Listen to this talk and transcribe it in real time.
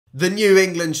The new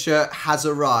England shirt has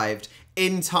arrived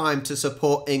in time to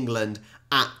support England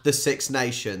at the Six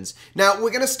Nations. Now, we're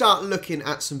going to start looking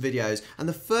at some videos, and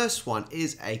the first one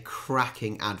is a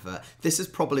cracking advert. This is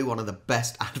probably one of the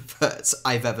best adverts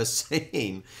I've ever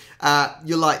seen.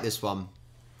 You'll like this one.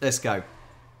 Let's go.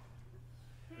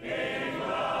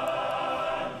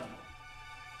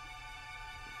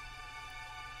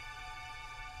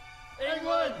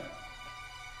 England!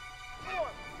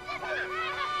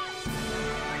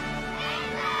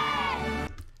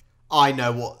 I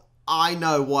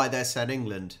know why they're saying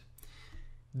England.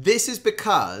 This is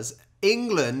because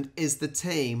England is the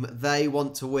team they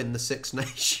want to win the Six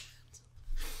Nations.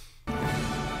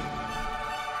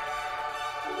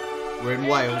 We're in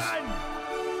Wales.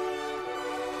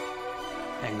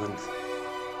 England.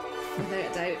 Without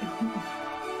a doubt.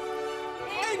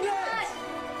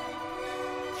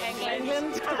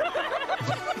 England!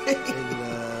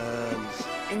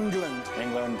 England.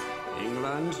 England!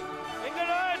 England.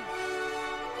 England!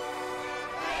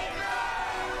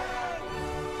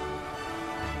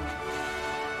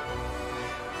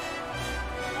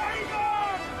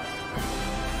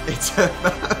 It's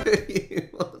about who you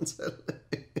want to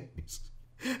lose.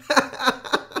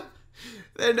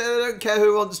 They don't care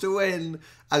who wants to win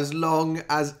as long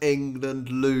as England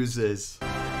loses.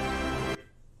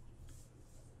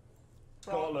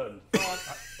 Scotland!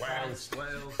 Wales.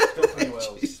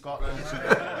 Wales! Scotland!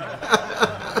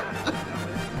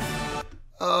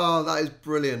 Oh, that is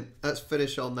brilliant. Let's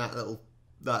finish on that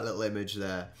little image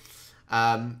there.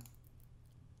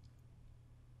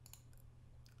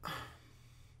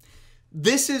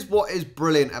 This is what is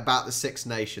brilliant about the Six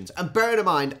Nations. And bear in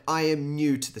mind, I am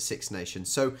new to the Six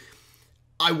Nations. So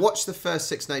I watched the first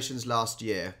Six Nations last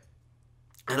year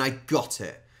and I got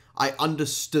it. I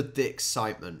understood the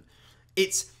excitement.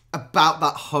 It's about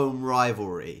that home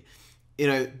rivalry. You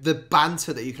know, the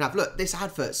banter that you can have. Look, this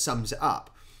advert sums it up.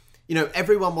 You know,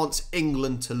 everyone wants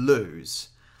England to lose.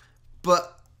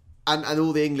 And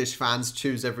all the English fans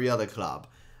choose every other club.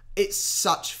 It's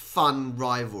such fun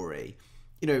rivalry.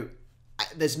 You know,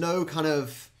 there's no kind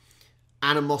of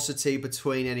animosity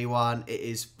between anyone. It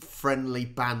is friendly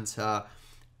banter.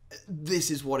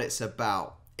 This is what it's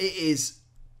about.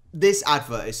 This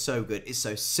advert is so good. It's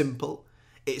so simple.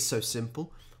 It's so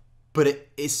simple. But it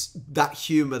is that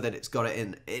humour that it's got it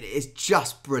in. It is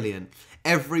just brilliant.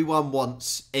 Everyone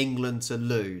wants England to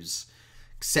lose.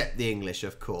 Except the English,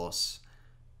 of course.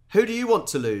 Who do you want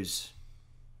to lose?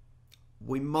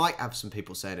 We might have some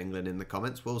people saying England in the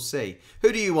comments. We'll see.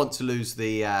 Who do you want to lose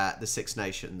the Six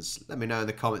Nations? Let me know in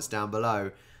the comments down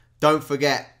below. Don't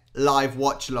forget, live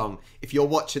watch along. If you're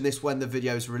watching this when the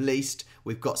video is released,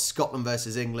 we've got Scotland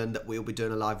versus England that we'll be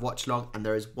doing a live watch along, and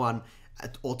there is one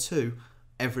or two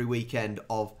every weekend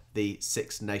of the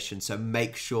Six Nations. So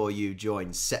make sure you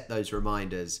join. Set those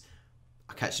reminders.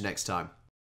 I'll catch you next time.